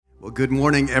Well, good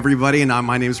morning, everybody, and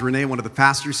my name is Renee, one of the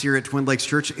pastors here at Twin Lakes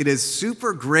Church. It is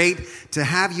super great to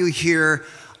have you here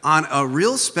on a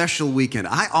real special weekend.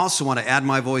 I also want to add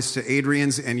my voice to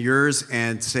Adrian's and yours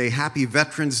and say Happy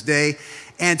Veterans Day.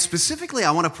 And specifically, I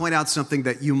want to point out something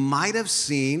that you might have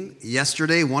seen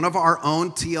yesterday. One of our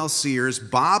own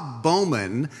TLCers, Bob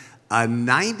Bowman, a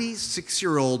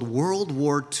 96-year-old World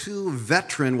War II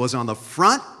veteran, was on the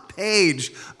front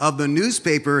page of the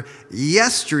newspaper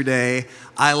yesterday.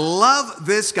 I love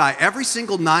this guy. Every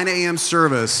single 9 a.m.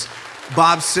 service,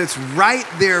 Bob sits right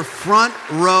there front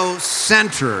row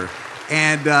center.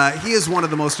 And he is one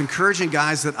of the most encouraging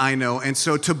guys that I know. And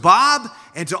so to Bob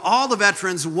and to all the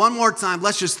veterans, one more time,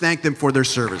 let's just thank them for their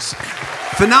service.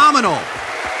 Phenomenal.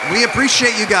 We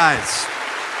appreciate you guys.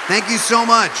 Thank you so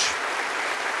much.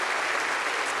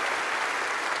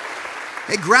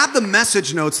 Hey, grab the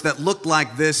message notes that look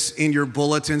like this in your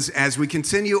bulletins as we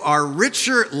continue our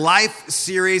Richer Life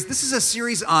series. This is a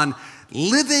series on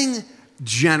living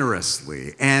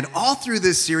generously. And all through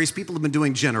this series, people have been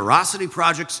doing generosity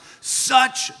projects,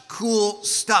 such cool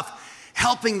stuff.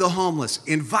 Helping the homeless,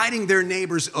 inviting their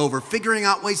neighbors over, figuring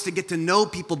out ways to get to know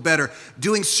people better,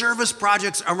 doing service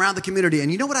projects around the community.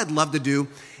 And you know what I'd love to do?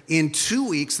 In 2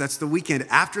 weeks, that's the weekend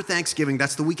after Thanksgiving,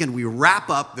 that's the weekend we wrap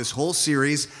up this whole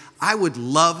series. I would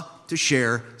love to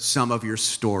share some of your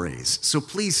stories. So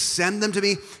please send them to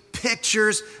me.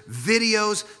 Pictures,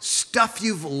 videos, stuff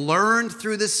you've learned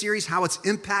through this series, how it's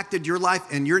impacted your life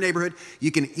and your neighborhood.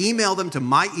 You can email them to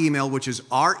my email, which is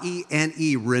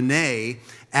Renee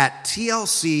at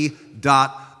tlc.org.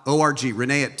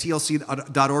 Renee at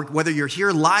tlc.org. Whether you're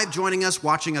here live joining us,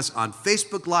 watching us on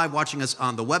Facebook Live, watching us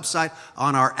on the website,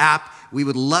 on our app, we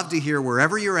would love to hear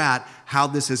wherever you're at how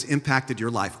this has impacted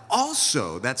your life.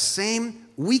 Also, that same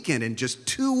weekend, in just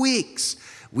 2 weeks,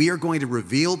 we are going to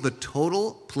reveal the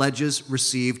total pledges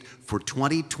received for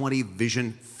 2020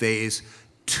 Vision Phase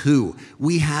 2.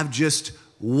 We have just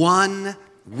 1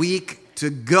 week to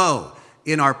go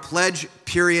in our pledge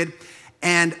period.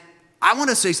 And I want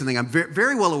to say something. I'm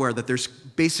very well aware that there's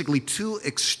basically two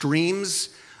extremes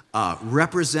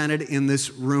represented in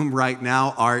this room right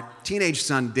now. Our teenage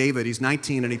son, David, he's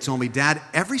 19, and he told me, Dad,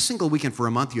 every single weekend for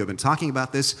a month you have been talking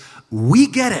about this. We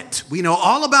get it. We know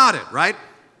all about it, right?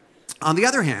 On the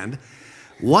other hand,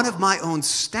 one of my own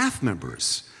staff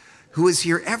members who is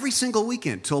here every single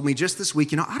weekend told me just this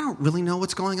week, I don't really know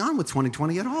what's going on with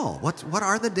 2020 at all. What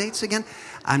are the dates again?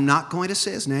 I'm not going to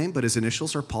say his name, but his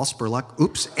initials are Paul Spurlock.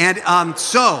 Oops. And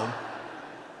so,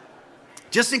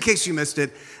 just in case you missed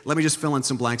it, let me just fill in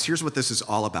some blanks. Here's what this is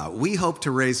all about. We hope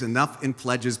to raise enough in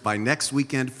pledges by next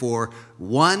weekend for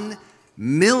 1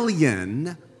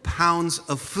 million pounds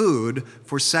of food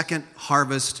for Second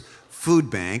Harvest Food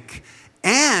Bank,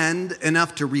 and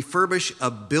enough to refurbish a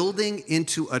building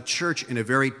into a church in a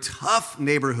very tough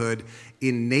neighborhood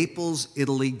in Naples,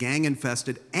 Italy,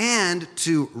 gang-infested, and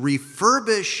to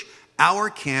refurbish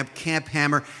our camp, Camp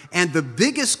Hammer. And the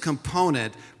biggest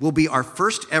component will be our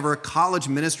first ever college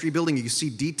ministry building. You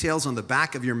see details on the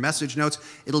back of your message notes.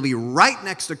 It'll be right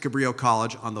next to Cabrillo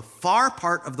College on the far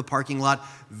part of the parking lot,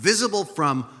 visible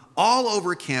from all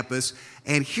over campus.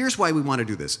 And here's why we want to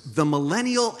do this. The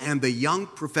millennial and the young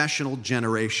professional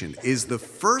generation is the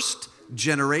first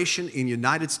generation in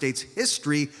United States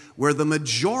history where the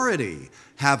majority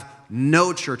have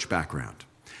no church background.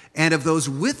 And of those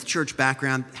with church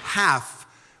background, half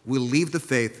will leave the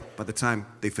faith by the time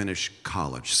they finish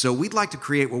college. So we'd like to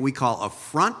create what we call a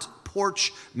front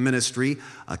porch ministry,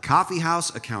 a coffee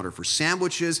house, a counter for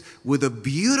sandwiches, with a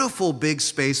beautiful big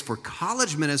space for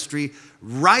college ministry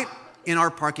right in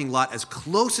our parking lot, as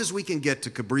close as we can get to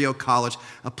Cabrillo College,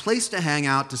 a place to hang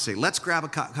out, to say, let's grab a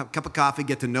cup of coffee,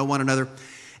 get to know one another.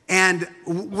 And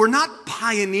we're not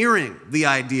pioneering the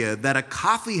idea that a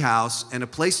coffee house and a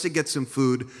place to get some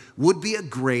food would be a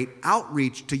great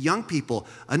outreach to young people.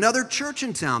 Another church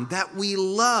in town that we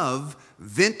love,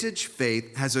 Vintage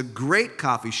Faith, has a great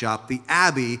coffee shop, the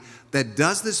Abbey, that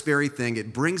does this very thing.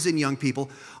 It brings in young people.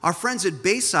 Our friends at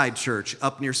Bayside Church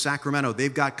up near Sacramento,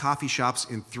 they've got coffee shops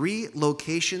in 3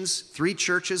 locations, 3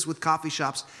 churches with coffee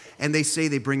shops, and they say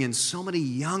they bring in so many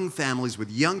young families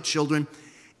with young children.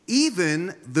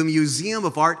 Even the Museum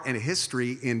of Art and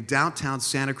History in downtown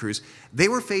Santa Cruz, they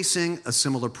were facing a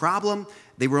similar problem.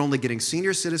 They were only getting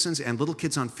senior citizens and little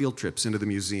kids on field trips into the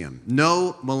museum.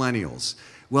 No millennials.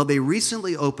 Well, they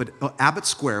recently opened Abbott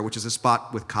Square, which is a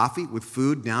spot with coffee, with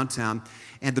food downtown.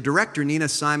 And the director, Nina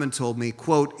Simon, told me,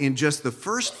 quote, in just the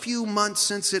first few months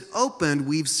since it opened,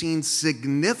 we've seen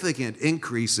significant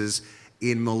increases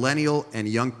in millennial and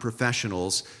young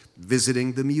professionals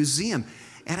visiting the museum.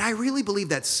 And I really believe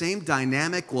that same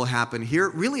dynamic will happen here.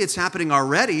 Really, it's happening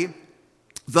already.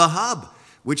 The Hub,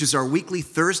 which is our weekly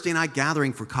Thursday night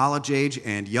gathering for college age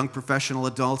and young professional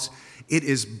adults. It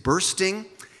is bursting.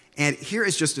 And here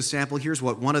is just a sample. Here's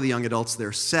what one of the young adults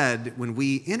there said when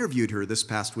we interviewed her this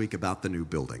past week about the new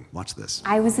building. Watch this.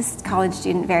 I was a college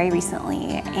student very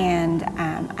recently, and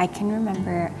I can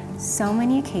remember so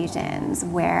many occasions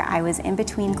where I was in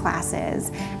between classes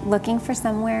looking for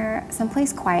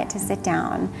someplace quiet to sit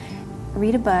down,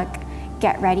 read a book,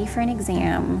 get ready for an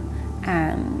exam,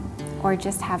 or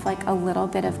just have like a little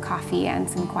bit of coffee and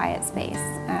some quiet space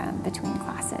between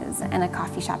classes. And a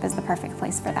coffee shop is the perfect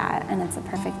place for that. And it's a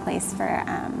perfect place for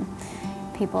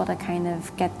people to kind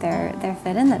of get their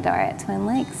foot in the door at Twin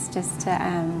Lakes, just to,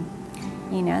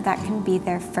 that can be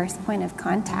their first point of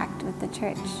contact with the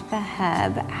church. The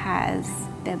Hub has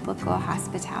biblical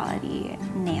hospitality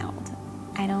nailed.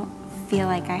 I don't feel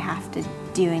like I have to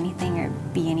do anything or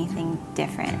be anything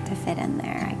different to fit in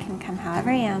there. I can come however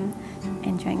I am,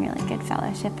 enjoying really good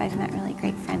fellowship. I've met really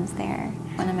great friends there.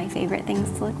 One of my favorite things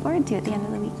to look forward to at the end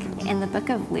of the week. In the book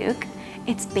of Luke,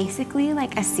 it's basically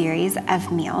like a series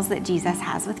of meals that Jesus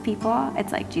has with people.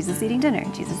 It's like Jesus eating dinner,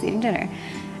 Jesus eating dinner.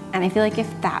 And I feel like if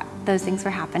those things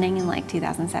were happening in like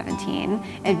 2017,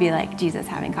 it'd be like Jesus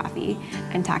having coffee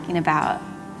and talking about,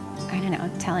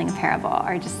 telling a parable,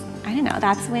 or just,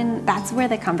 that's where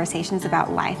the conversations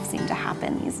about life seem to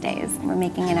happen these days. We're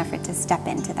making an effort to step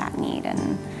into that need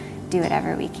and do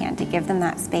whatever we can to give them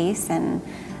that space. And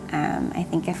I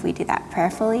think if we do that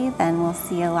prayerfully, then we'll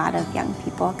see a lot of young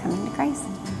people coming to Christ.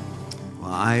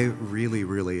 Well, I really,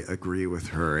 really agree with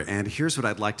her. And here's what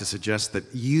I'd like to suggest that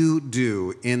you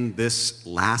do in this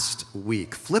last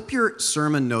week. Flip your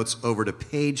sermon notes over to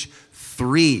page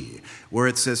 3, where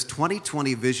it says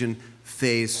 2020 Vision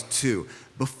Phase 2.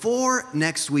 Before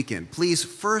next weekend, please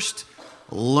first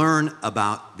learn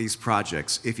about these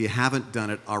projects if you haven't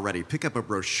done it already. Pick up a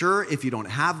brochure if you don't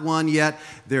have one yet.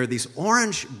 There are these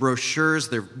orange brochures.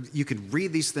 You can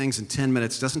read these things in 10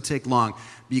 minutes. It doesn't take long.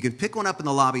 But you can pick one up in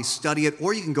the lobby, study it,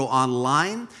 or you can go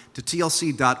online to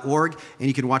tlc.org, and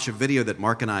you can watch a video that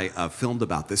Mark and I filmed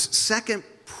about this. Second,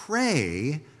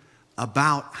 pray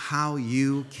about how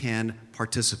you can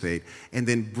participate, and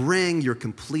then bring your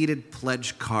completed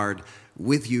pledge card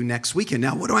with you next weekend.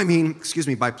 Now, what do I mean,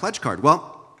 by pledge card?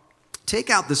 Well, take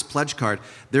out this pledge card.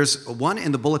 There's one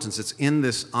in the bulletins. It's in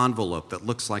this envelope that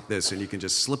looks like this, and you can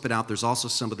just slip it out. There's also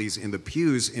some of these in the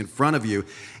pews in front of you.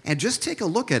 And just take a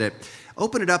look at it.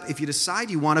 Open it up. If you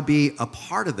decide you want to be a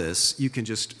part of this, you can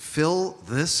just fill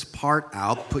this part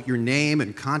out, put your name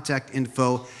and contact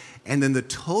info, and then the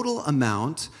total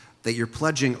amount that you're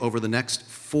pledging over the next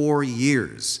 4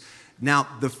 years. Now,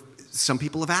 some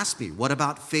people have asked me, what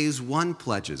about phase 1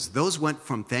 pledges? Those went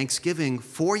from Thanksgiving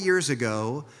 4 years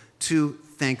ago to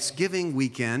Thanksgiving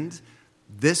weekend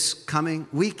this coming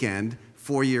weekend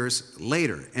 4 years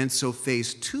later. And so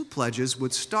phase 2 pledges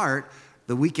would start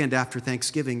the weekend after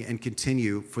Thanksgiving and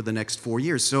continue for the next 4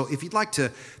 years. So if you'd like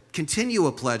to continue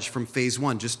a pledge from phase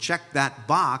 1, just check that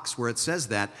box where it says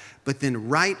that, but then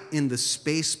write in the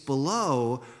space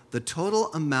below the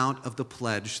total amount of the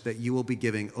pledge that you will be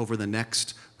giving over the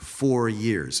next 4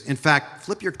 years. In fact,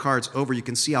 flip your cards over. You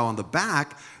can see how on the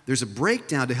back there's a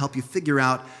breakdown to help you figure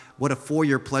out what a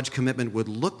 4-year pledge commitment would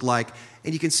look like.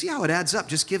 And you can see how it adds up.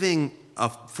 Just giving a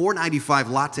 $4.95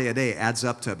 latte a day adds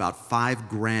up to about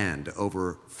 $5,000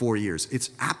 over 4 years. It's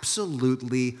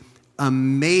absolutely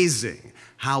amazing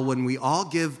how when we all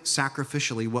give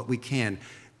sacrificially what we can,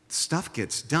 stuff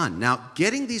gets done. Now,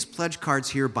 getting these pledge cards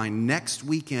here by next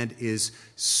weekend is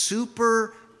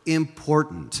super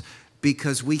important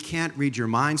because we can't read your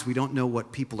minds. We don't know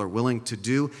what people are willing to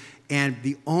do. And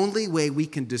the only way we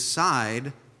can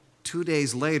decide 2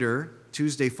 days later,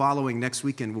 Tuesday following next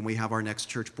weekend when we have our next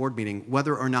church board meeting,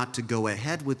 whether or not to go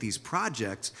ahead with these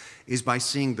projects is by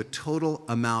seeing the total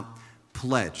amount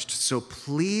pledged. So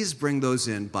please bring those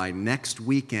in by next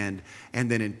weekend. And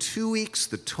then in 2 weeks,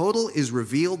 the total is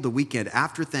revealed the weekend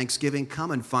after Thanksgiving.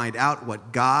 Come and find out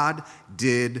what God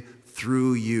did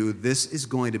through you. This is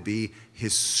going to be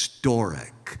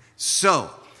historic. So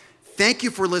thank you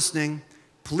for listening.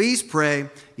 Please pray.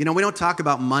 We don't talk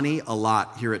about money a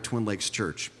lot here at Twin Lakes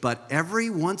Church, but every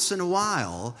once in a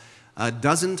while, a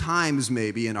dozen times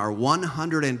maybe in our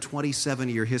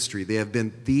 127-year history, there have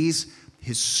been these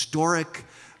historic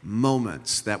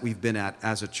moments that we've been at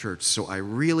as a church. So I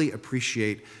really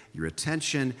appreciate your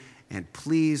attention, and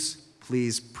please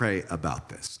pray about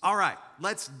this. All right,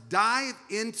 let's dive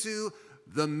into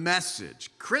the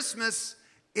message. Christmas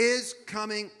is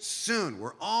coming soon.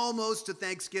 We're almost to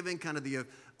Thanksgiving, kind of the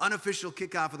unofficial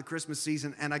kickoff of the Christmas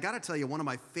season. And I got to tell you, one of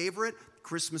my favorite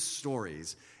Christmas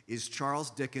stories is Charles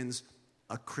Dickens'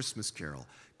 A Christmas Carol.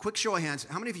 Quick show of hands,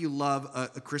 how many of you love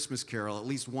A Christmas Carol, at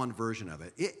least one version of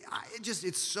it?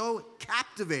 It's so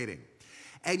captivating.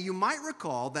 And you might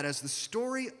recall that as the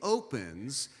story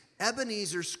opens,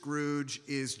 Ebenezer Scrooge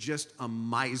is just a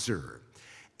miser.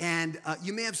 And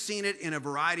you may have seen it in a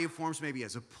variety of forms, maybe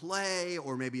as a play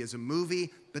or maybe as a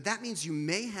movie, but that means you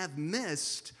may have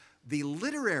missed the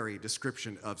literary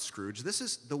description of Scrooge. This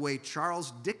is the way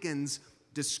Charles Dickens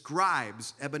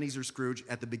describes Ebenezer Scrooge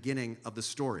at the beginning of the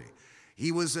story.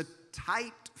 He was a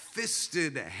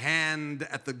tight-fisted hand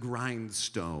at the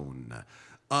grindstone,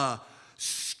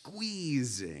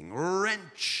 squeezing,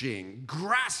 wrenching,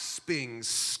 grasping,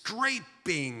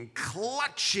 scraping,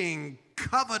 clutching,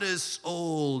 covetous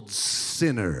old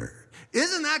sinner.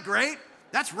 Isn't that great?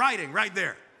 That's writing right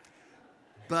there.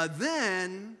 But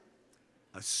then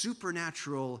a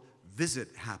supernatural visit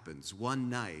happens one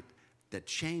night that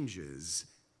changes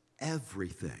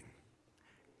everything.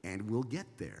 And we'll get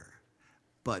there.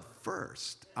 But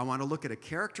first, I want to look at a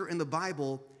character in the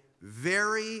Bible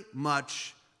very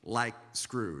much like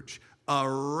Scrooge. A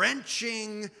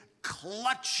wrenching,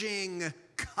 clutching,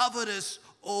 covetous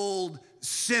old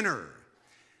sinner.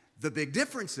 The big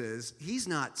difference is he's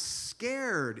not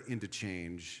scared into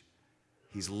change.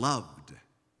 He's loved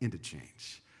into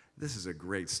change. This is a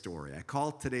great story. I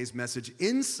call today's message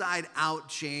Inside Out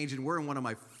Change, and we're in one of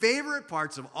my favorite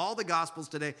parts of all the Gospels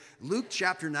today, Luke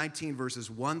chapter 19, verses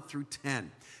 1 through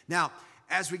 10. Now,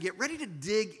 as we get ready to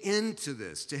dig into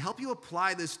this, to help you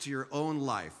apply this to your own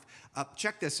life,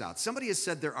 check this out. Somebody has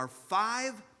said there are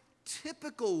 5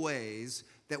 typical ways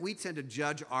that we tend to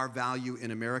judge our value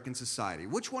in American society.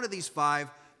 Which one of these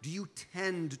 5 do you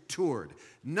tend toward?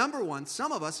 Number 1,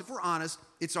 some of us, if we're honest,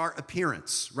 it's our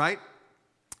appearance, right?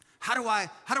 How do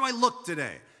I look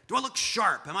today? Do I look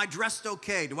sharp? Am I dressed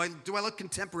okay? Do I look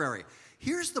contemporary?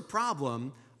 Here's the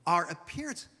problem. Our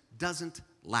appearance doesn't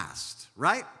last,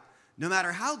 right? No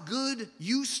matter how good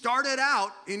you started out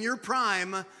in your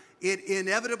prime, it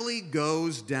inevitably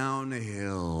goes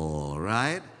downhill,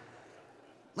 right?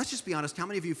 Let's just be honest. How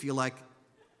many of you feel like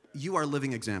you are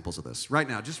living examples of this right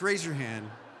now? Just raise your hand.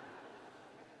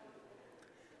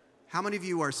 How many of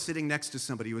you are sitting next to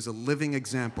somebody who is a living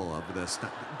example of this?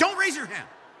 Don't raise your hand.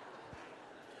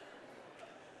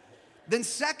 Then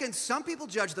second, some people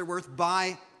judge their worth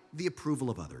by the approval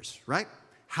of others, right?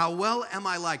 How well am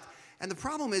I liked? And the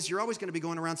problem is you're always going to be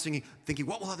going around thinking,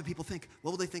 what will other people think?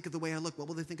 What will they think of the way I look? What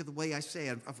will they think of the way I say,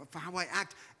 of how I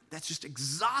act? That's just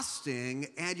exhausting,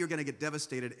 and you're going to get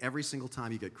devastated every single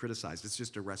time you get criticized. It's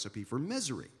just a recipe for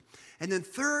misery. And then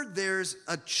third, there's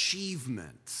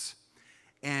achievement.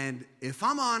 And if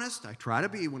I'm honest, I try to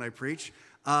be when I preach,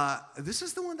 this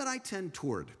is the one that I tend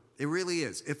toward. It really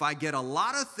is. If I get a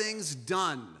lot of things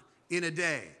done in a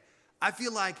day, I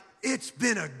feel like it's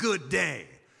been a good day.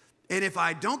 And if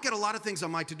I don't get a lot of things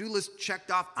on my to-do list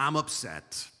checked off, I'm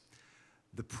upset.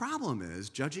 The problem is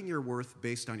judging your worth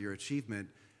based on your achievement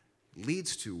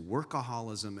leads to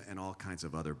workaholism and all kinds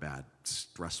of other bad,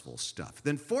 stressful stuff.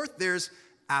 Then fourth, there's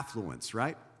affluence,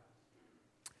 right?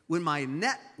 When my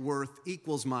net worth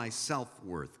equals my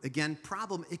self-worth. Again,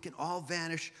 problem, it can all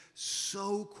vanish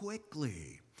so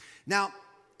quickly. Now,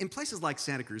 in places like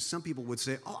Santa Cruz, some people would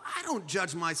say, I don't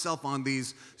judge myself on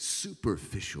these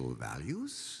superficial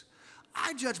values.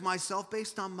 I judge myself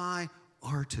based on my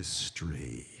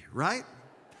artistry, right?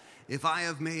 If I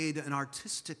have made an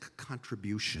artistic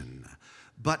contribution.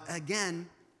 But again,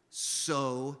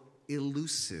 so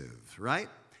elusive, right?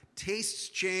 Tastes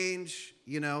change,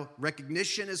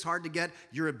 recognition is hard to get,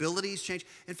 your abilities change.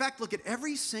 In fact, look at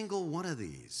every single one of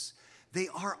these. They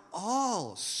are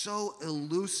all so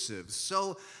elusive,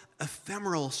 so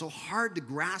ephemeral, so hard to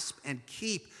grasp and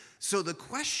keep. So the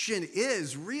question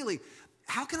is really,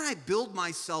 how can I build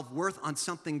my self-worth on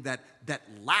something that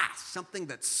lasts, something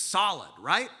that's solid,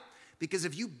 right? Because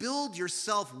if you build your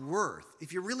self-worth,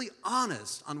 if you're really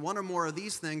honest on one or more of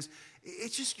these things,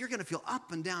 it's just you're going to feel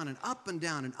up and down and up and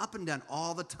down and up and down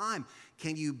all the time.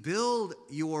 Can you build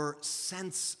your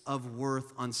sense of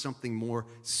worth on something more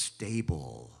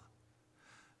stable?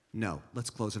 No. Let's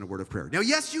close in a word of prayer. Now,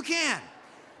 yes, you can.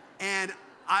 And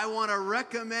I want to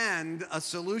recommend a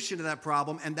solution to that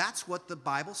problem, and that's what the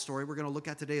Bible story we're going to look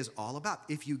at today is all about.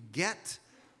 If you get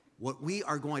what we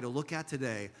are going to look at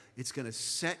today, it's going to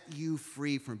set you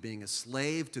free from being a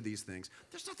slave to these things.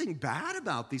 There's nothing bad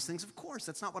about these things, of course.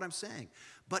 That's not what I'm saying.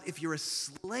 But if you're a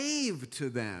slave to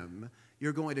them,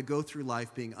 you're going to go through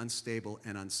life being unstable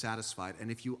and unsatisfied. And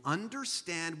if you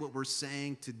understand what we're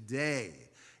saying today,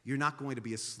 you're not going to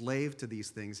be a slave to these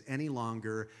things any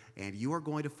longer, and you are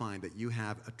going to find that you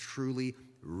have a truly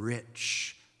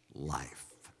rich life.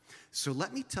 So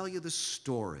let me tell you the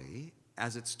story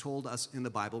as it's told us in the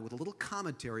Bible with a little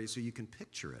commentary so you can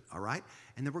picture it, all right?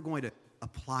 And then we're going to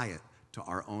apply it to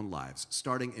our own lives,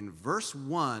 starting in verse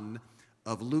 1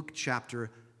 of Luke chapter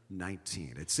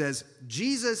 19. It says,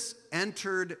 Jesus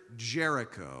entered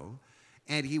Jericho,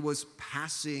 and he was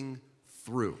passing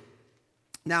through.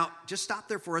 Now, just stop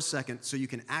there for a second so you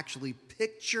can actually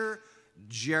picture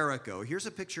Jericho. Here's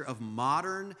a picture of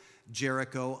modern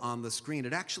Jericho on the screen.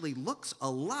 It actually looks a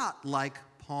lot like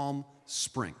Palm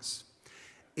Springs.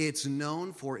 It's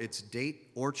known for its date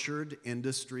orchard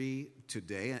industry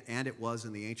today, and it was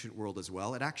in the ancient world as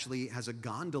well. It actually has a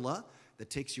gondola that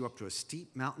takes you up to a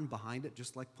steep mountain behind it,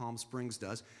 just like Palm Springs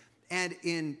does. And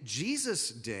in Jesus'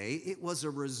 day, it was a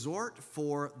resort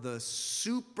for the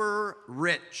super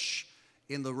rich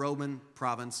in the Roman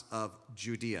province of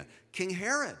Judea. King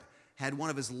Herod had one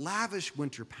of his lavish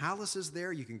winter palaces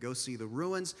there. You can go see the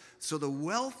ruins. So the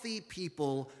wealthy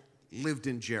people lived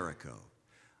in Jericho,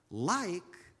 like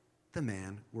the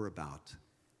man we're about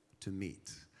to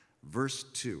meet. Verse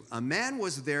 2, a man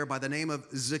was there by the name of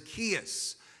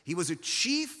Zacchaeus. He was a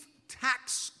chief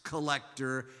tax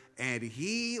collector, and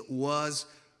he was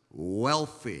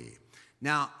wealthy.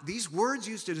 Now, these words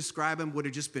used to describe him would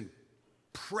have just been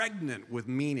pregnant with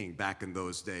meaning back in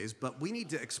those days, but we need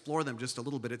to explore them just a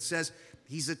little bit. It says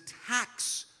he's a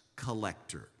tax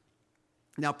collector.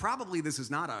 Now, probably this is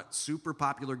not a super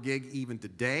popular gig even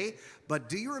today, but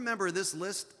do you remember this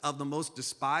list of the most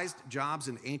despised jobs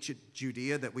in ancient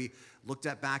Judea that we looked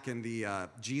at back in the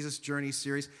Jesus Journey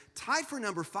series? Tied for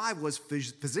number 5 was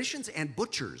physicians and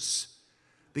butchers,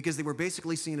 because they were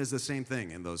basically seen as the same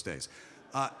thing in those days.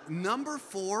 Number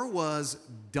 4 was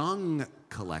dung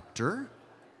collector.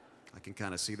 I can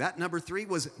kind of see that. Number 3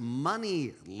 was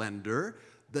money lender.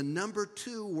 The number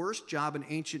 2 worst job in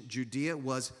ancient Judea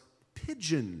was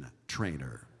pigeon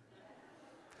trainer.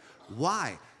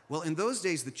 Why? Well, in those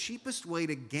days, the cheapest way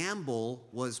to gamble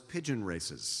was pigeon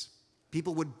races.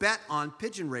 People would bet on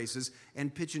pigeon races,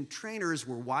 and pigeon trainers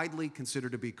were widely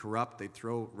considered to be corrupt. They'd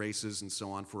throw races and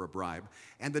so on for a bribe.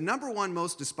 And the number 1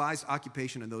 most despised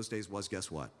occupation in those days was, guess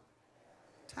what?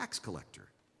 Tax collector.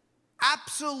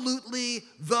 Absolutely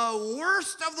the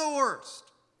worst of the worst.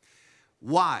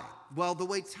 Why? Well, the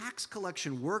way tax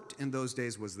collection worked in those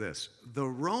days was this. The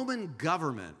Roman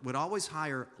government would always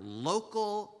hire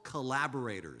local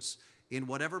collaborators in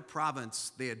whatever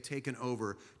province they had taken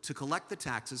over to collect the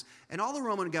taxes. And all the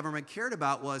Roman government cared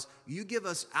about was, you give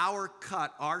us our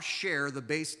cut, our share, the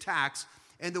base tax.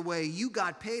 And the way you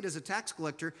got paid as a tax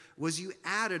collector was you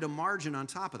added a margin on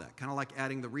top of that, kind of like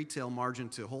adding the retail margin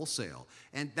to wholesale.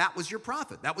 And that was your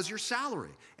profit. That was your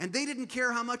salary. And they didn't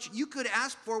care how much you could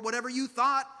ask for, whatever you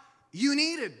thought you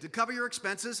needed to cover your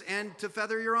expenses and to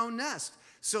feather your own nest.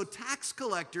 So tax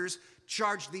collectors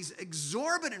charged these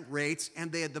exorbitant rates,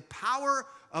 and they had the power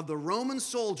of the Roman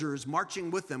soldiers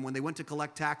marching with them when they went to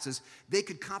collect taxes. They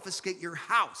could confiscate your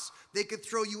house. They could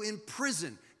throw you in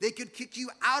prison. They could kick you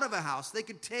out of a house. They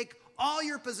could take all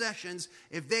your possessions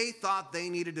if they thought they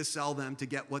needed to sell them to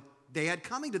get what they had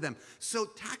coming to them. So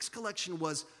tax collection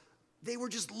was, they were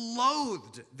just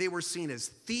loathed. They were seen as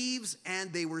thieves,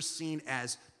 and they were seen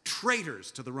as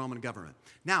traitors to the Roman government.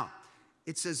 Now,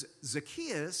 it says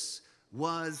Zacchaeus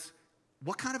was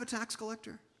what kind of a tax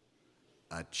collector?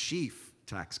 A chief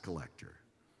tax collector.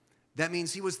 That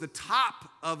means he was the top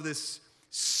of this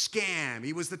scam.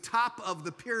 He was the top of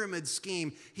the pyramid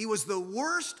scheme. He was the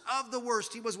worst of the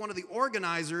worst. He was one of the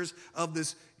organizers of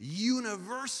this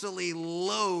universally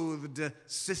loathed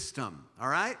system. All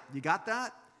right? You got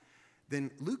that? Then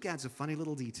Luke adds a funny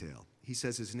little detail. He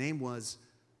says his name was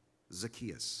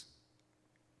Zacchaeus.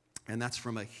 And that's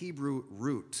from a Hebrew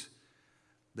root.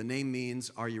 The name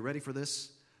means, are you ready for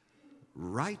this?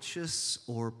 Righteous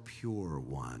or pure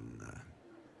one.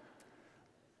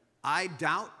 I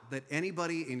doubt that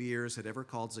anybody in years had ever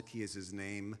called Zacchaeus his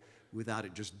name without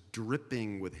it just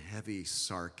dripping with heavy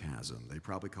sarcasm. They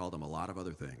probably called him a lot of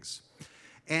other things.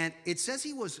 And it says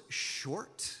he was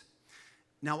short.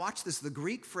 Now watch this. The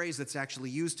Greek phrase that's actually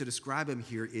used to describe him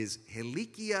here is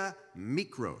helikia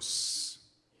mikros.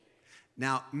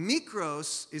 Now,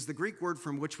 mikros is the Greek word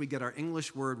from which we get our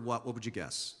English word what? What would you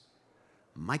guess?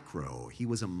 Micro. He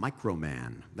was a micro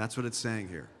man. That's what it's saying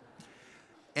here.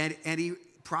 And he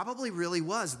probably really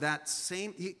was that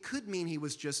same. It could mean he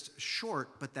was just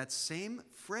short, but that same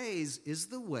phrase is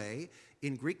the way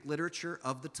in Greek literature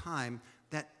of the time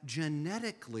that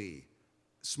genetically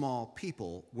small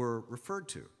people were referred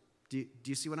to. Do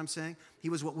you see what I'm saying? He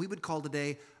was what we would call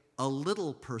today a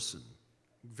little person,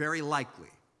 very likely.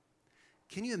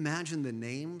 Can you imagine the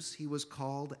names he was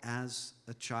called as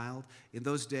a child? In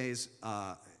those days,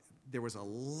 there was a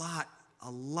lot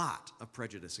of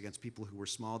prejudice against people who were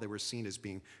small. They were seen as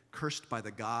being cursed by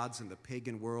the gods in the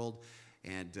pagan world,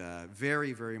 and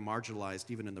very, very marginalized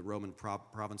even in the Roman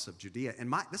province of Judea.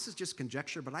 And this is just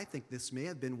conjecture, but I think this may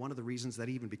have been one of the reasons that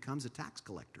he even becomes a tax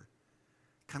collector.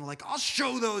 Kind of like, I'll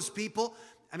show those people.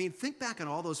 I mean, think back on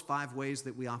all those 5 ways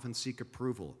that we often seek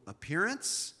approval.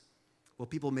 Appearance, well,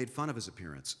 people made fun of his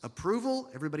appearance. Approval,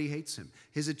 everybody hates him.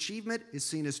 His achievement is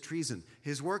seen as treason.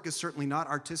 His work is certainly not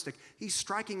artistic. He's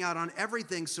striking out on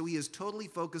everything, so he is totally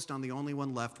focused on the only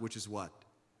one left, which is what?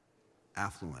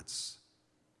 Affluence.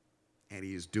 And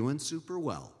he is doing super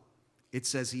well. It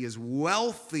says he is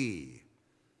wealthy,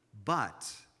 but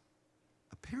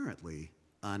apparently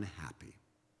unhappy.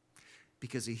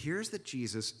 Because he hears that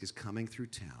Jesus is coming through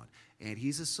town, and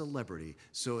he's a celebrity,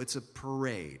 so it's a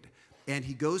parade. And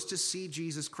he goes to see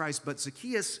Jesus Christ, but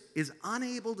Zacchaeus is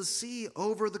unable to see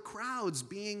over the crowds,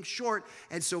 being short.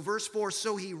 And so verse 4,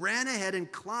 so he ran ahead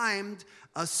and climbed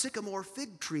a sycamore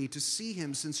fig tree to see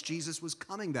him, since Jesus was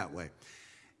coming that way.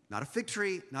 Not a fig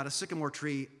tree, not a sycamore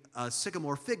tree, a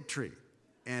sycamore fig tree.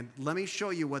 And let me show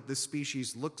you what this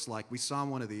species looks like. We saw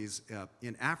one of these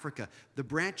in Africa. The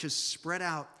branches spread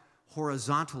out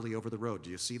horizontally over the road. Do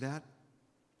you see that?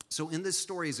 So in this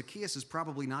story, Zacchaeus is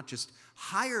probably not just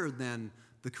higher than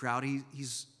the crowd.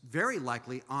 He's very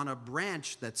likely on a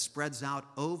branch that spreads out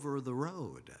over the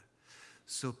road.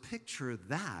 So picture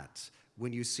that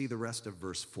when you see the rest of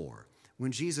verse 4.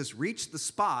 When Jesus reached the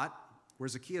spot where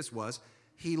Zacchaeus was,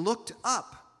 he looked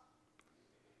up.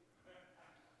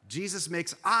 Jesus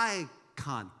makes eye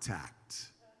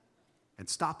contact and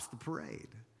stops the parade.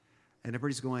 And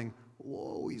everybody's going,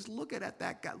 whoa, he's looking at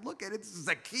that guy. Look at it,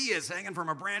 Zacchaeus hanging from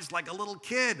a branch like a little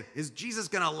kid. Is Jesus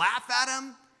going to laugh at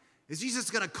him? Is Jesus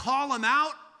going to call him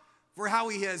out for how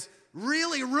he has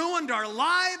really ruined our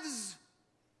lives?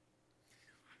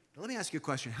 Now, let me ask you a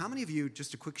question. How many of you,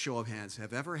 just a quick show of hands,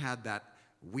 have ever had that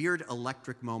weird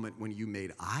electric moment when you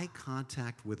made eye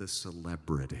contact with a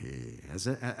celebrity?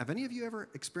 Have any of you ever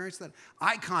experienced that?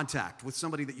 Eye contact with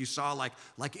somebody that you saw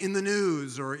like in the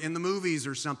news or in the movies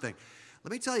or something.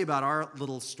 Let me tell you about our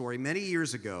little story. Many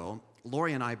years ago,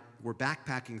 Lori and I were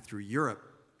backpacking through Europe,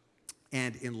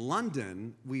 and in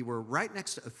London, we were right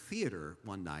next to a theater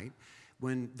one night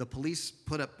when the police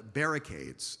put up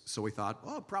barricades. So we thought,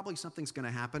 oh, probably something's going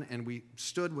to happen, and we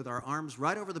stood with our arms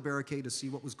right over the barricade to see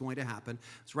what was going to happen.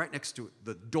 It's right next to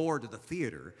the door to the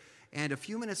theater, and a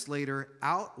few minutes later,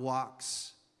 out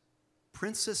walks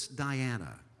Princess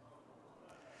Diana.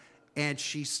 And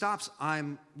she stops.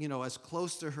 I'm, as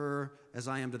close to her as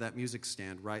I am to that music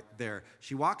stand right there.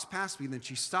 She walks past me, then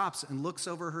she stops and looks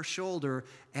over her shoulder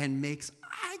and makes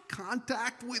eye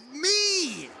contact with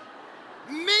me.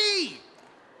 Me!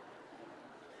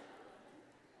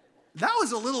 That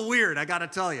was a little weird, I got to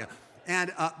tell you.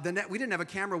 And we didn't have a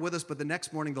camera with us, but the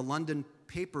next morning, the London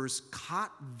papers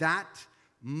caught that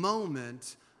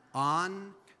moment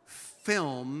on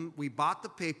film. We bought the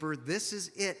paper. This is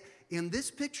it. In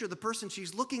this picture, the person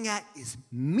she's looking at is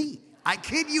me. I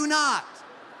kid you not.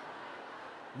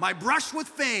 My brush with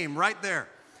fame right there.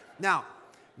 Now,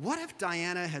 what if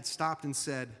Diana had stopped and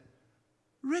said,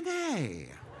 Renee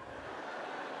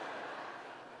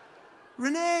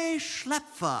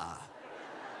Schlepfer,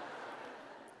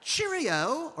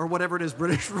 cheerio, or whatever it is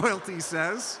British royalty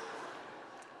says.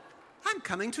 I'm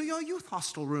coming to your youth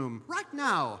hostel room right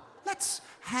now. Let's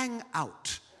hang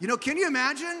out. Can you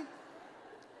imagine?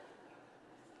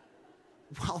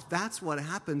 Well, that's what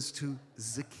happens to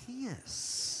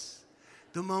Zacchaeus.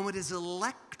 The moment is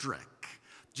electric.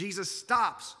 Jesus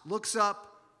stops, looks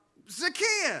up,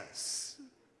 Zacchaeus.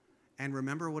 And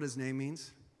remember what his name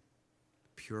means?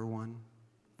 Pure one,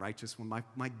 righteous one.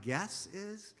 My guess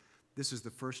is this is the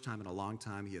first time in a long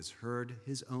time he has heard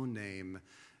his own name,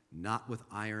 not with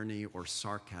irony or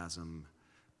sarcasm,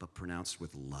 but pronounced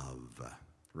with love,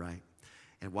 right?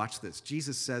 And watch this.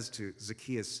 Jesus says to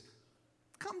Zacchaeus,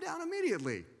 come down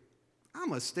immediately. I'm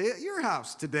going to stay at your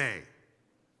house today.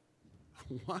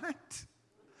 What?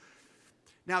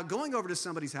 Now, going over to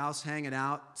somebody's house, hanging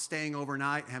out, staying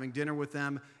overnight, having dinner with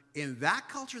them, in that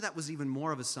culture, that was even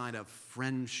more of a sign of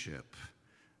friendship,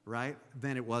 right,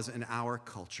 than it was in our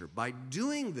culture. By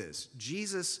doing this,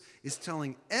 Jesus is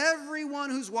telling everyone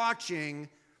who's watching,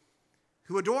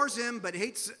 who adores him but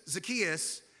hates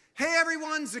Zacchaeus, hey,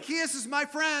 everyone, Zacchaeus is my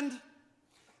friend.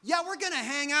 Yeah, we're going to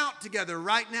hang out together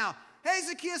right now. Hey,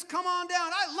 Zacchaeus, come on down.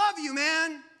 I love you,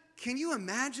 man. Can you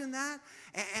imagine that?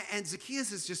 And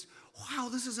Zacchaeus is just, wow,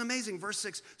 this is amazing. Verse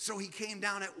 6, so he came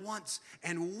down at once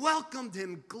and welcomed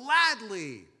him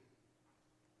gladly.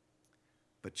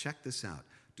 But check this out.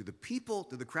 Do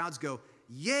the crowds go,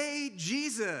 yay,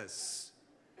 Jesus?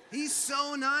 He's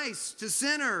so nice to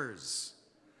sinners.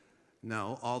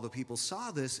 No, all the people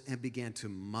saw this and began to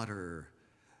mutter,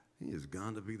 he has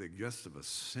gone to be the guest of a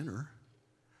sinner.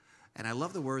 And I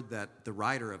love the word that the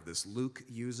writer of this, Luke,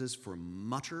 uses for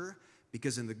mutter,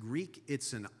 because in the Greek,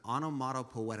 it's an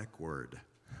onomatopoetic word.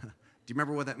 Do you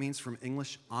remember what that means from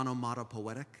English,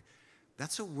 onomatopoetic?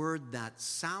 That's a word that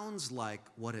sounds like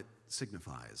what it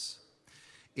signifies.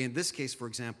 In this case, for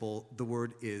example, the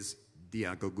word is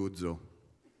diagogudzo.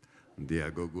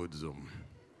 Diagogudzo.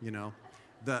 You know,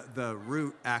 the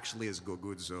root actually is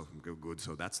gogudzo.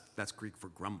 That's Greek for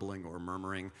grumbling or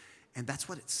murmuring. And that's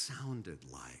what it sounded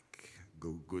like.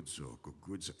 Gogudzo.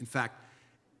 In fact,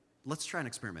 let's try an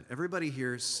experiment. Everybody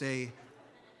here say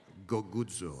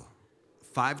gogudzo.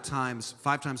 5 times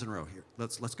in a row here.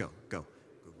 Let's go. Go.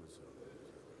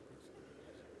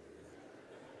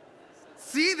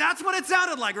 See, that's what it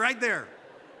sounded like right there.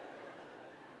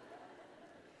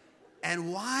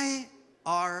 And why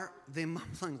are they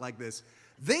mumbling like this?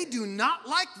 They do not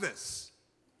like this.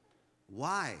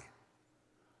 Why?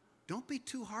 Don't be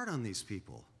too hard on these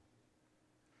people.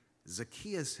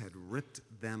 Zacchaeus had ripped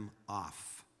them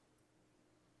off.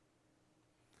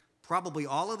 Probably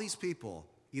all of these people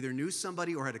either knew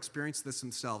somebody or had experienced this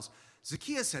themselves.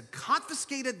 Zacchaeus had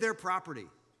confiscated their property,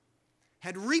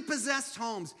 had repossessed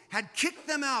homes, had kicked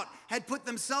them out, had put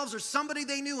themselves or somebody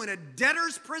they knew in a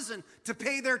debtor's prison to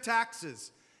pay their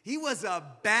taxes. He was a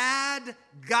bad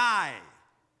guy.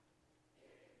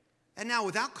 And now,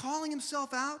 without calling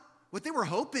himself out, what they were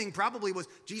hoping probably was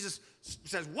Jesus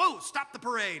says, whoa, stop the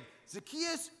parade.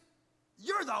 Zacchaeus,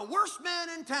 you're the worst man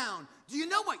in town. Do you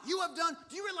know what you have done?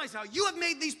 Do you realize how you have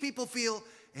made these people feel?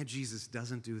 And Jesus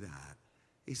doesn't do that.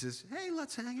 He says, hey,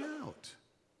 let's hang out.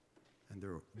 And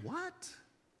they're, what?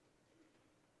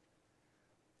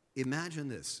 Imagine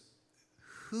this.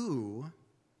 Who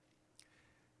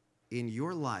in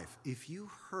your life, if you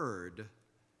heard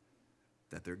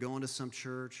that they're going to some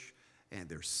church and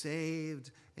they're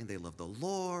saved and they love the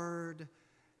Lord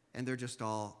and they're just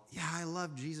all, yeah, I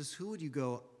love Jesus, who would you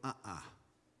go,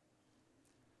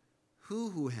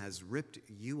 Who has ripped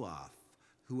you off,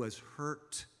 who has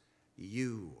hurt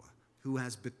you, who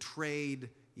has betrayed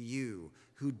you,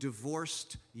 who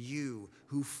divorced you,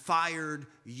 who fired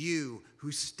you,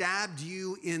 who stabbed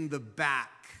you in the back?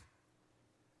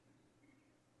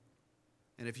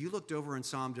 And if you looked over and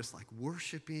saw him just like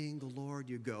worshiping the Lord,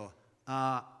 you'd go,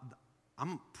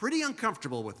 I'm pretty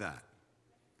uncomfortable with that.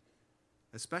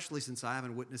 Especially since I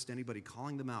haven't witnessed anybody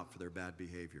calling them out for their bad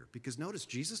behavior. Because notice,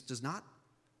 Jesus does not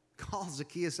call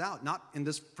Zacchaeus out, not in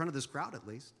this front of this crowd at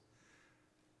least.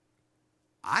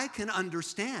 I can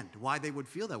understand why they would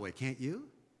feel that way, can't you?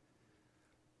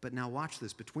 But now watch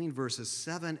this. Between verses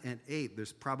 7 and 8,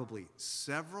 there's probably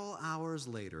several hours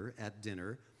later at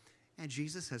dinner, and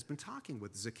Jesus has been talking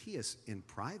with Zacchaeus in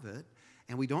private,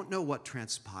 and we don't know what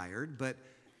transpired, but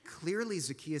clearly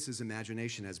Zacchaeus'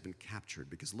 imagination has been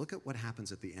captured, because look at what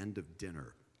happens at the end of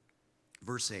dinner.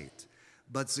 Verse 8,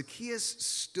 but Zacchaeus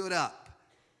stood up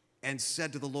and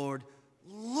said to the Lord,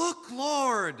 look,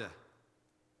 Lord.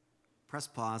 Press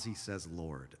pause, he says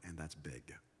Lord, and that's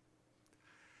big.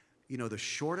 You know, the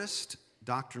shortest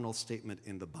doctrinal statement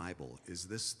in the Bible is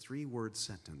this 3-word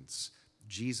sentence,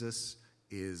 Jesus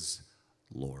is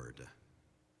Lord.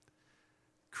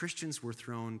 Christians were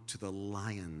thrown to the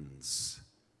lions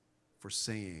for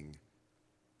saying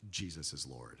Jesus is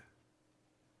Lord.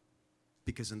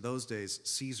 Because in those days,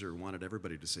 Caesar wanted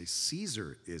everybody to say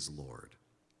Caesar is Lord.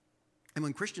 And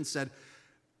when Christians said,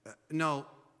 no,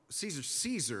 Caesar's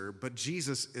Caesar, but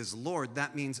Jesus is Lord,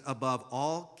 that means above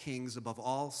all kings, above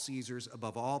all Caesars,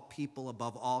 above all people,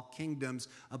 above all kingdoms,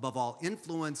 above all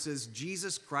influences,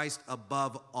 Jesus Christ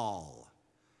above all.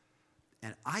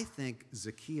 And I think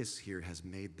Zacchaeus here has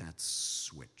made that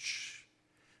switch.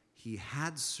 He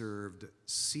had served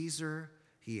Caesar,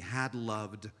 he had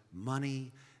loved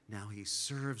money, now he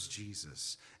serves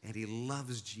Jesus, and he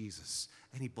loves Jesus,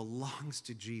 and he belongs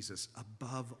to Jesus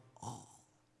above all.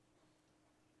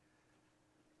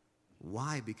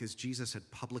 Why? Because Jesus had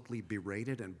publicly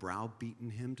berated and browbeaten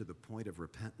him to the point of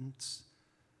repentance?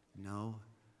 No,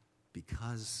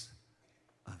 because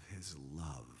of his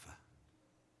love.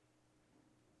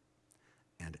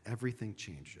 And everything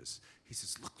changes. He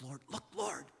says, look,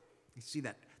 Lord. You see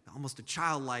that, almost a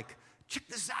childlike, check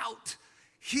this out.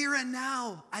 Here and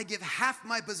now, I give half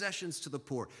my possessions to the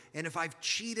poor. And if I've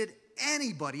cheated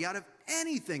anybody out of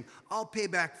anything, I'll pay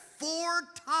back 4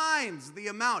 times the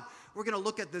amount. We're going to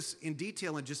look at this in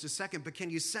detail in just a second, but can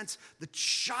you sense the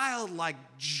childlike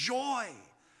joy?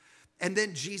 And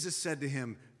then Jesus said to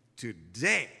him,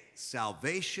 today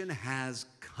salvation has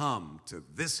come to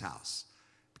this house,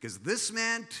 because this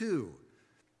man too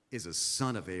is a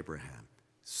son of Abraham.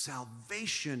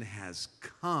 Salvation has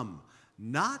come,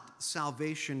 not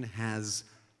salvation has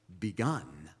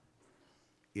begun.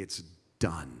 It's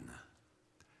done.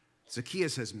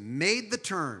 Zacchaeus has made the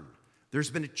turn. There's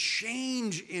been a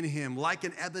change in him, like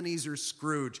an Ebenezer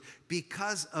Scrooge.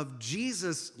 Because of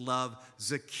Jesus' love,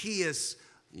 Zacchaeus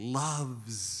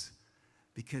loves,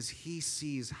 because he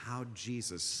sees how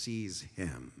Jesus sees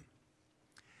him.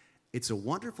 It's a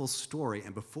wonderful story,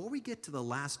 and before we get to the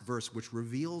last verse, which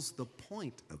reveals the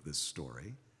point of this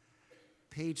story,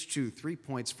 page 2, 3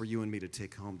 points for you and me to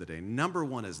take home today. Number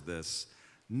 1 is this: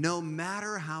 no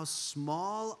matter how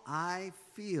small I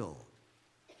feel,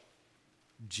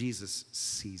 Jesus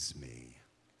sees me.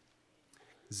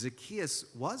 Zacchaeus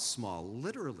was small,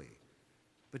 literally,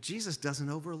 but Jesus doesn't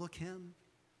overlook him.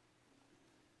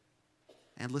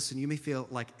 And listen, you may feel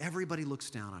like everybody looks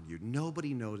down on you.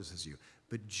 Nobody notices you.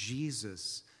 But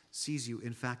Jesus sees you.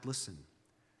 In fact, listen,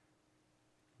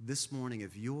 this morning,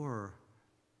 if you're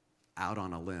out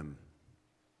on a limb,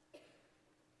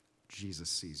 Jesus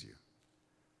sees you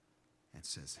and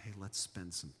says, hey, let's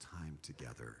spend some time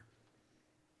together.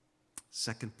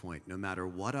 Second point, no matter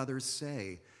what others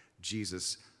say,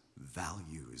 Jesus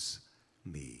values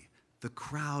me. The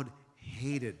crowd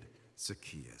hated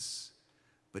Zacchaeus,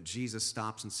 but Jesus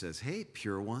stops and says, hey,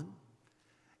 pure one,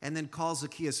 and then calls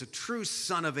Zacchaeus a true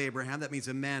son of Abraham. That means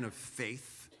a man of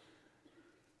faith.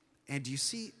 And do you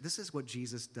see, this is what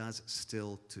Jesus does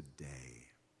still today.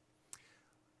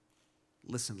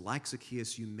 Listen, like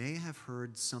Zacchaeus, you may have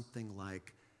heard something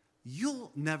like,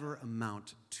 you'll never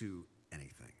amount to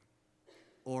anything,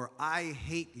 or I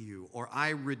hate you, or I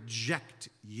reject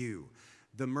you.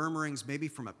 The murmurings maybe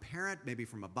from a parent, maybe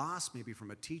from a boss, maybe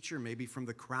from a teacher, maybe from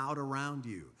the crowd around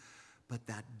you. But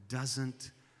that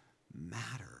doesn't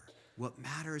matter. What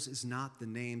matters is not the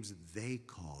names they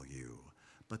call you,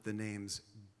 but the names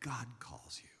God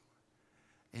calls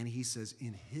you. And he says,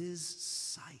 in his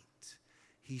sight,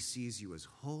 he sees you as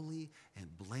holy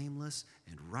and blameless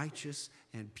and righteous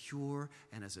and pure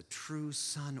and as a true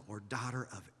son or daughter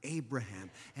of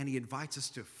Abraham. And he invites us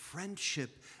to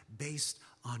friendship based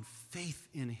on faith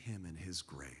in him and his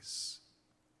grace.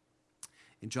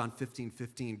 In John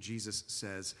 15:15, Jesus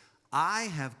says, I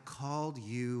have called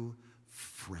you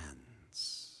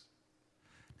friends.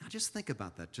 Now just think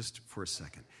about that just for a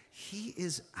second. He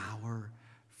is our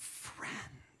friend.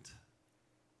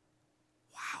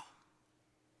 Wow.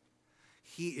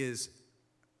 He is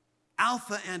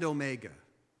Alpha and Omega.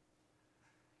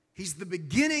 He's the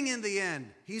beginning and the end.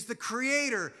 He's the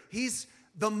creator. He's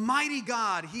the mighty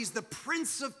God. He's the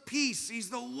Prince of Peace. He's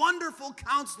the wonderful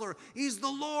counselor. He's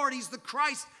the Lord. He's the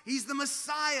Christ. He's the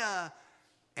Messiah.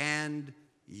 And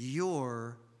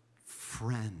your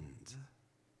friend.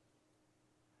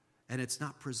 And it's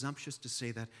not presumptuous to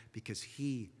say that because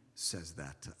he says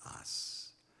that to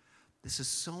us. This is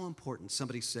so important.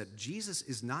 Somebody said, Jesus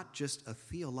is not just a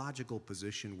theological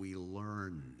position we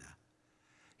learn.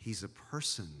 He's a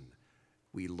person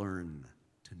we learn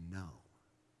to know,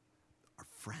 our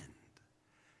friend.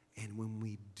 And when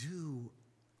we do,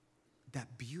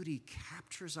 that beauty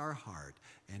captures our heart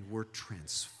and we're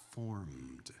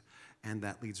transformed. And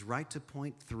that leads right to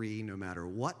point 3. No matter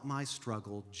what my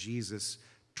struggle, Jesus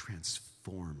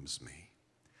transforms me.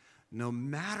 No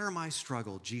matter my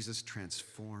struggle, Jesus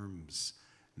transforms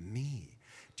me.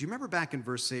 Do you remember back in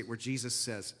verse 8 where Jesus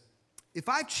says, if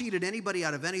I've cheated anybody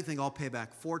out of anything, I'll pay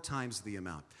back 4 times the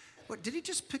amount. What, did he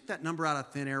just pick that number out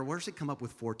of thin air? Where does he come up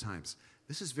with 4 times?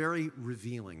 This is very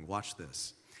revealing. Watch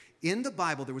this. In the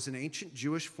Bible, there was an ancient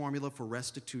Jewish formula for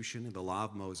restitution in the law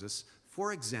of Moses.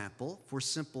 For example, for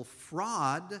simple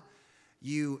fraud,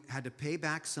 you had to pay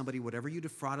back somebody whatever you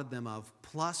defrauded them of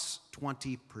plus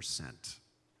 20%.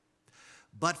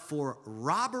 But for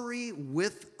robbery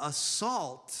with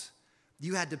assault,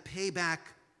 you had to pay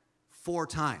back 4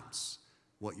 times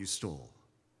what you stole.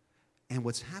 And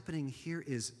what's happening here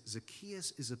is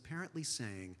Zacchaeus is apparently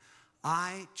saying,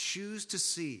 I choose to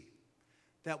see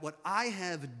that what I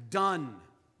have done,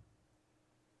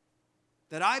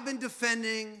 that I've been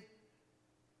defending,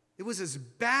 it was as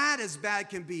bad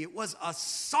can be. It was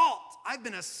assault. I've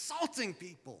been assaulting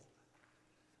people.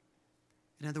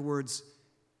 In other words,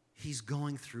 he's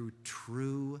going through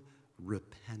true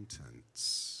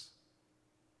repentance.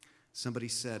 Somebody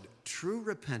said, true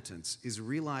repentance is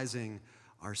realizing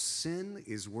our sin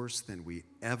is worse than we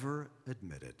ever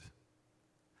admitted,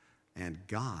 and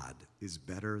God is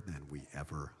better than we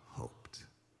ever hoped.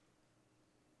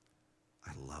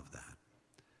 I love that.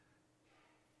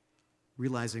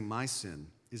 Realizing my sin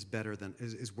is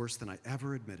worse than I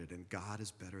ever admitted, and God is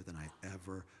better than I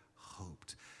ever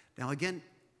hoped. Now again,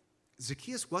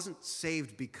 Zacchaeus wasn't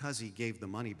saved because he gave the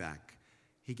money back.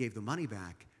 He gave the money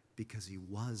back because he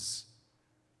was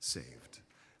saved.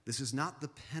 This is not the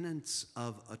penance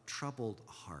of a troubled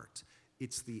heart.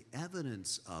 It's the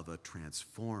evidence of a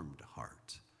transformed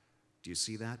heart. Do you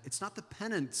see that? It's not the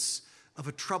penance of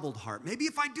a troubled heart. Maybe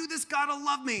if I do this, God will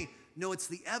love me. No, it's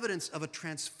the evidence of a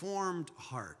transformed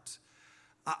heart.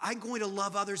 I'm going to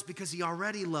love others because he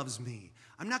already loves me.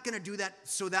 I'm not going to do that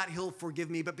so that he'll forgive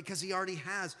me, but because he already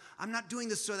has. I'm not doing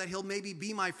this so that he'll maybe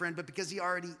be my friend, but because he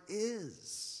already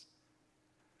is.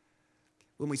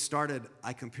 When we started,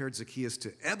 I compared Zacchaeus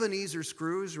to Ebenezer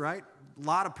Scrooge, right? A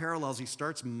lot of parallels. He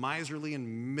starts miserly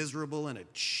and miserable and a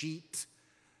cheat.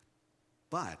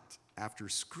 But after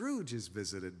Scrooge is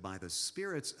visited by the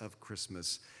spirits of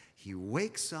Christmas, he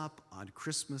wakes up on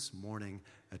Christmas morning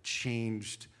a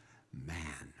changed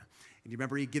man. And you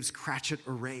remember he gives Cratchit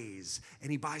a raise,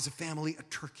 and he buys a family a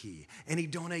turkey, and he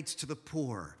donates to the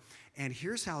poor. And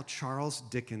here's how Charles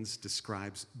Dickens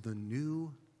describes the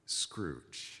new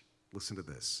Scrooge. Listen to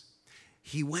this.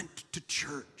 He went to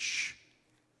church.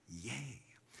 Yay.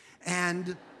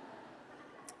 And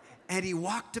he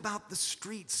walked about the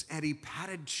streets, and he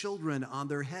patted children on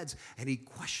their heads, and he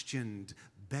questioned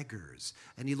beggars,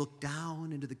 and he looked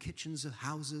down into the kitchens of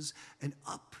houses and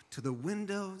up to the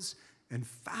windows and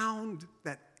found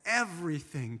that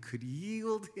everything could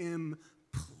yield him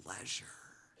pleasure.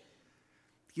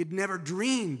 He had never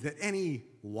dreamed that any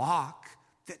walk,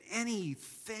 that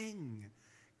anything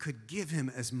could give him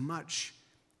as much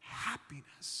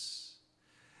happiness.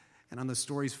 And on the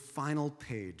story's final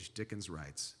page, Dickens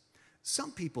writes,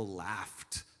 "Some people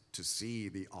laughed to see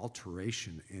the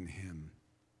alteration in him,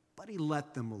 but he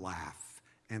let them laugh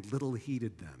and little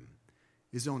heeded them.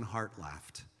 His own heart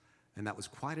laughed, and that was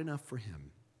quite enough for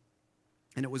him.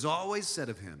 And it was always said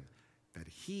of him that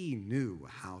he knew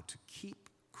how to keep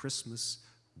Christmas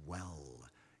well,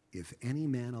 if any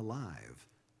man alive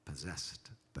possessed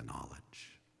the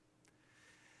knowledge."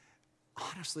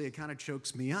 Honestly, it kind of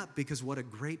chokes me up because what a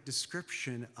great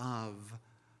description of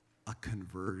a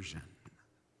conversion.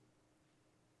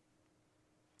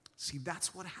 See,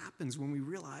 that's what happens when we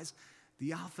realize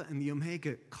the Alpha and the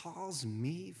Omega calls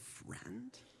me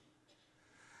friend.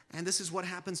 And this is what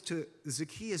happens to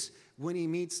Zacchaeus when he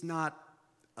meets not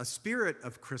a spirit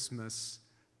of Christmas,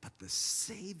 but the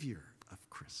Savior of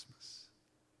Christmas.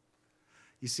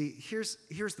 You see, here's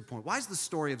the point. Why is the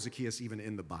story of Zacchaeus even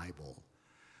in the Bible?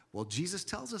 Well, Jesus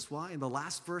tells us why. In the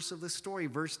last verse of the story,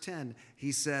 verse 10,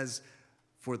 he says,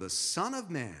 "For the Son of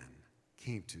Man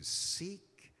came to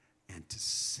seek and to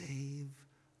save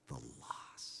the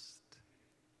lost."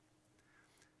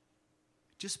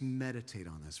 Just meditate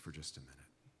on this for just a minute.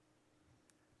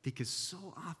 Because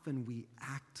so often we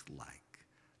act like,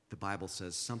 the Bible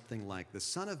says something like, the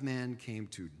Son of Man came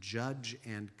to judge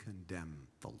and condemn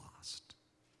the lost.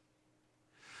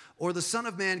 Or the Son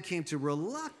of Man came to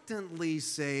reluctantly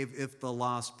save if the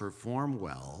lost perform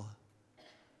well.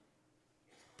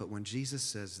 But when Jesus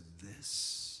says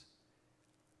this,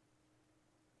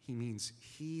 he means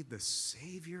he, the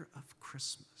Savior of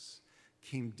Christmas,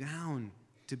 came down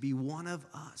to be one of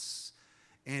us.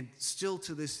 And still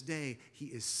to this day, he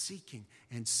is seeking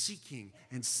and seeking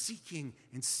and seeking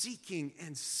and seeking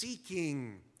and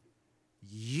seeking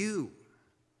you.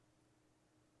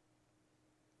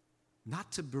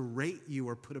 Not to berate you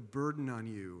or put a burden on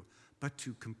you, but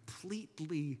to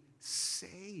completely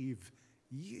save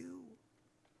you.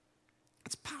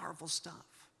 It's powerful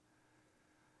stuff.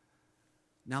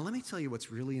 Now, let me tell you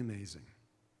what's really amazing.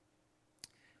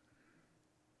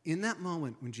 In that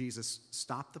moment when Jesus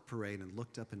stopped the parade and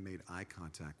looked up and made eye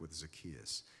contact with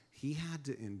Zacchaeus, he had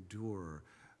to endure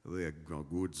the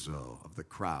agorazo of the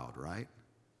crowd, right?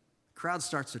 The crowd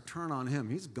starts to turn on him.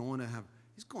 He's going to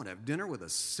have dinner with a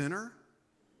sinner.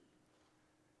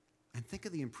 And think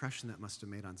of the impression that must have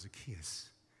made on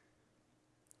Zacchaeus.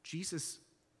 Jesus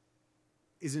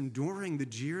is enduring the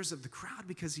jeers of the crowd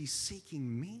because he's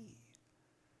seeking me.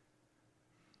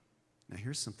 Now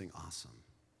here's something awesome.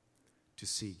 To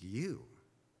seek you,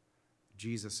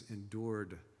 Jesus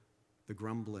endured the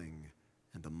grumbling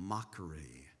and the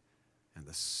mockery and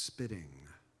the spitting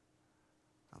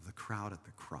of the crowd at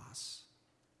the cross.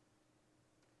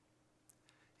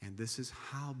 And this is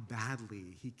how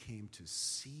badly he came to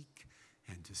seek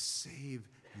and to save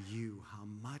you, how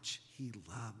much he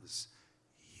loves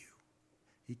you.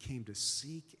 He came to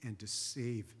seek and to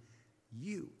save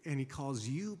you, and he calls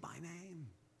you by name.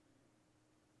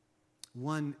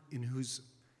 One in whose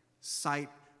sight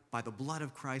by the blood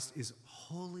of Christ is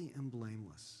holy and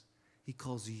blameless. He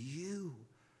calls you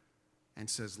and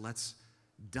says, let's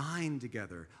dine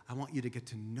together. I want you to get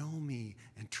to know me,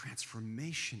 and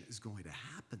transformation is going to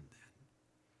happen then.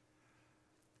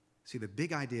 See, the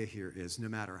big idea here is no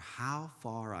matter how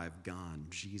far I've gone,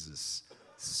 Jesus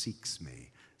seeks me.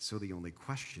 So the only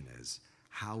question is,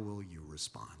 how will you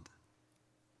respond?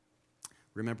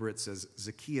 Remember, it says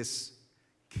Zacchaeus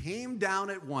came down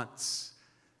at once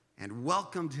and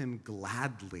welcomed him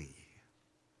gladly.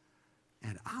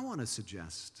 And I want to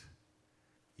suggest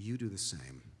you do the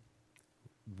same.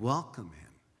 Welcome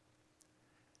him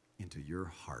into your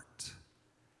heart,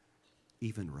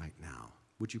 even right now.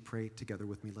 Would you pray together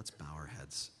with me? Let's bow our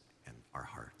heads and our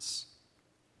hearts.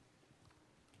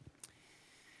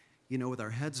 You know, with our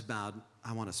heads bowed,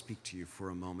 I want to speak to you for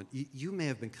a moment. You may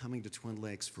have been coming to Twin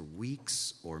Lakes for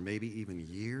weeks or maybe even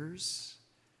years,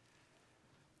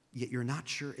 yet you're not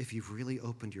sure if you've really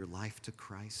opened your life to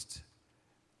Christ.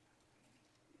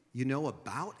 You know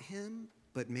about him,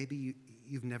 but maybe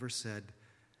you've never said,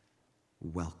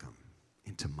 welcome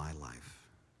into my life.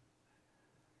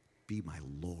 Be my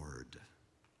Lord.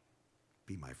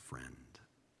 Be my friend.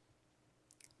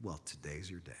 Well, today's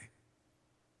your day.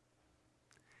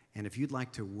 And if you'd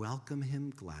like to welcome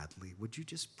him gladly, would you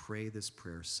just pray this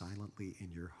prayer silently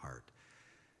in your heart?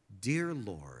 Dear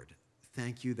Lord,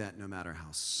 thank you that no matter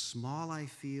how small I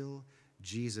feel,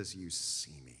 Jesus, you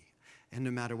see me. And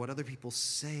no matter what other people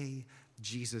say,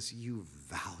 Jesus, you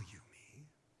value me.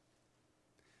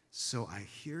 So I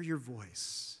hear your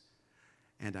voice,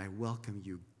 and I welcome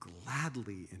you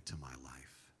gladly into my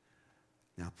life.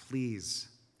 Now, please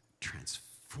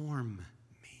transform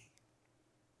me,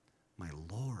 my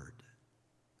Lord.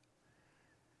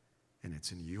 And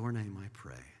it's in your name I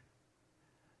pray.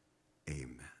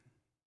 Amen.